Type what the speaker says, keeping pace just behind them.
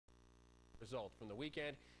result from the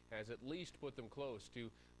weekend has at least put them close to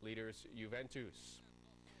leaders Juventus.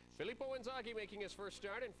 Filippo Inzaghi making his first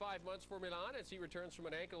start in 5 months for Milan as he returns from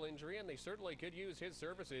an ankle injury, and they certainly could use his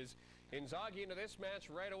services. Inzaghi into this match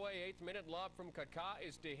right away. 8th minute lob from Kaká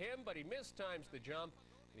is to him, but he mistimes the jump.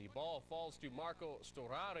 The ball falls to Marco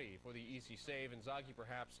Storari for the easy save. Inzaghi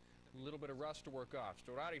perhaps a little bit of rust to work off.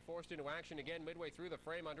 Storari forced into action again midway through the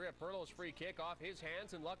frame. Andrea Pirlo's free kick off his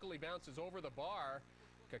hands and luckily bounces over the bar.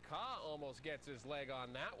 Kaká almost gets his leg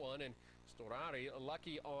on that one, and Storari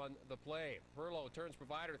lucky on the play. Pirlo turns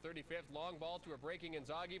provider, 35th, long ball to a breaking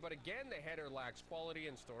Inzaghi, but again the header lacks quality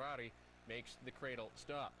and Storari makes the cradle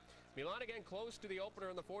stop. Milan again close to the opener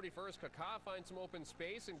in the 41st. Kaká finds some open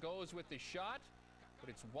space and goes with the shot, but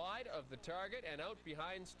it's wide of the target and out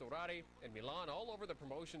behind Storari, and Milan all over the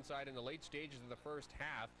promotion side in the late stages of the first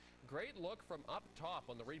half. Great look from up top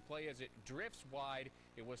on the replay as it drifts wide.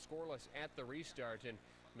 It was scoreless at the restart, and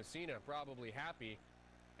Messina probably happy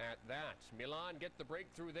at that. Milan get the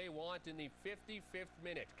breakthrough they want in the 55th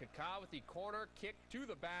minute. Kaká with the corner kick to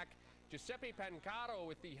the back. Giuseppe Pancaro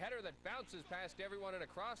with the header that bounces past everyone and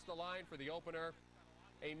across the line for the opener.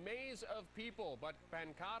 A maze of people, but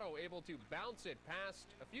Pancaro able to bounce it past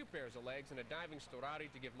a few pairs of legs and a diving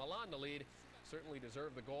Storari to give Milan the lead. Certainly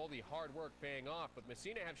deserved the goal, the hard work paying off, but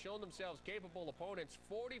Messina have shown themselves capable opponents.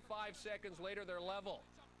 45 seconds later, they're level.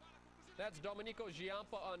 That's Domenico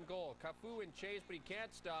Giampa on goal. Cafu in chase, but he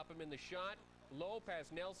can't stop him in the shot. Low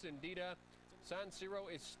past Nelson Dida. San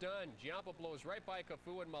Siro is stunned. Giampa blows right by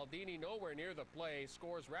Cafu, and Maldini nowhere near the play.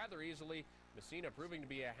 Scores rather easily. Messina proving to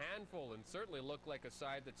be a handful and certainly look like a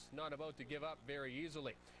side that's not about to give up very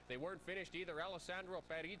easily. They weren't finished either. Alessandro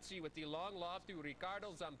Perizzi with the long lob to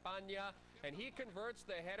Riccardo Zampagna, and he converts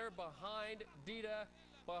the header behind Dida,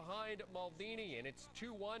 behind Maldini, and it's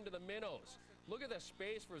 2-1 to the Minnows. Look at the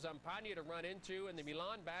space for Zampagna to run into, and the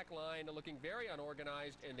Milan back line looking very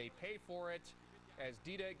unorganized, and they pay for it as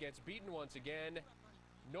Dida gets beaten once again.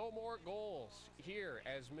 No more goals here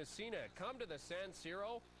as Messina come to the San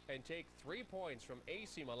Siro and take 3 points from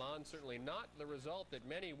AC Milan. Certainly not the result that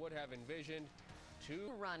many would have envisioned.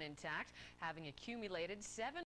 Run intact, having accumulated 7